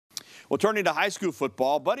Well, turning to high school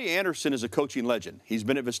football, Buddy Anderson is a coaching legend. He's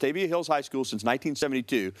been at Vestavia High School since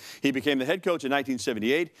 1972. He became the head coach in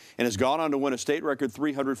 1978 and has gone on to win a state record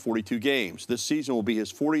 342 games. This season will be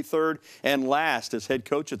his 43rd and last as head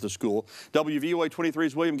coach at the school. WVUA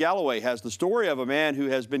 23's William Galloway has the story of a man who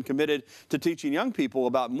has been committed to teaching young people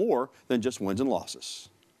about more than just wins and losses.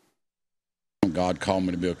 God called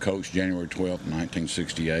me to be a coach January 12th,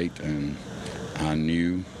 1968, and I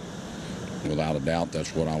knew without a doubt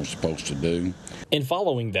that's what I was supposed to do. And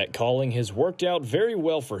following that calling has worked out very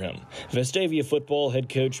well for him. Vestavia football head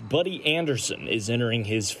coach Buddy Anderson is entering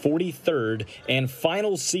his 43rd and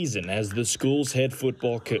final season as the school's head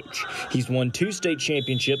football coach. He's won 2 state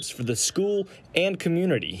championships for the school and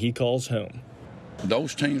community he calls home.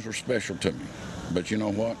 Those teams were special to me, but you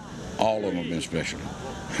know what? All of them have been special.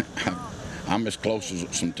 I'm as close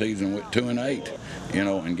as some teams and went 2-8,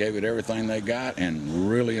 and gave it everything they got and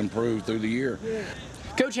really improved through the year.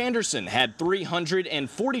 Coach Anderson had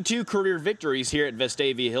 342 career victories here at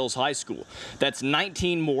Vestavia High School. That's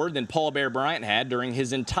 19 more than Paul Bear Bryant had during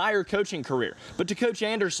his entire coaching career. But to Coach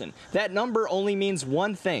Anderson, that number only means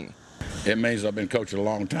one thing. It means I've been coaching a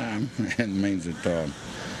long time. It means that,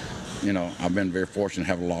 I've been very fortunate to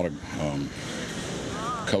have a lot of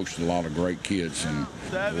coached a lot of great kids, and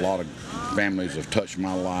a lot of families have touched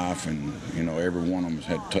my life, and every one of them has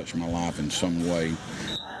had touched my life in some way.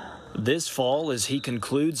 This fall, as he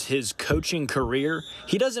concludes his coaching career,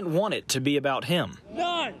 he doesn't want it to be about him.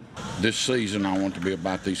 None. This season I want to be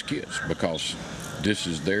about these kids, because this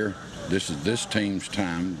is this team's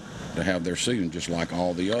time to have their season just like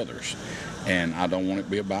all the others, and I don't want it to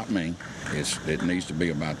be about me. It needs to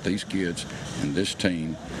be about these kids and this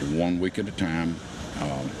team, 1 week at a time,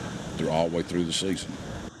 all the way through the season.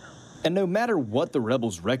 And no matter what the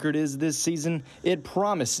Rebels' record is this season, it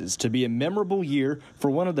promises to be a memorable year for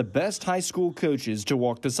one of the best high school coaches to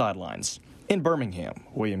walk the sidelines. In Birmingham,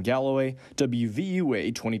 William Galloway,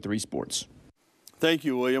 WVUA 23 Sports. Thank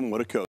you, William. What a coach.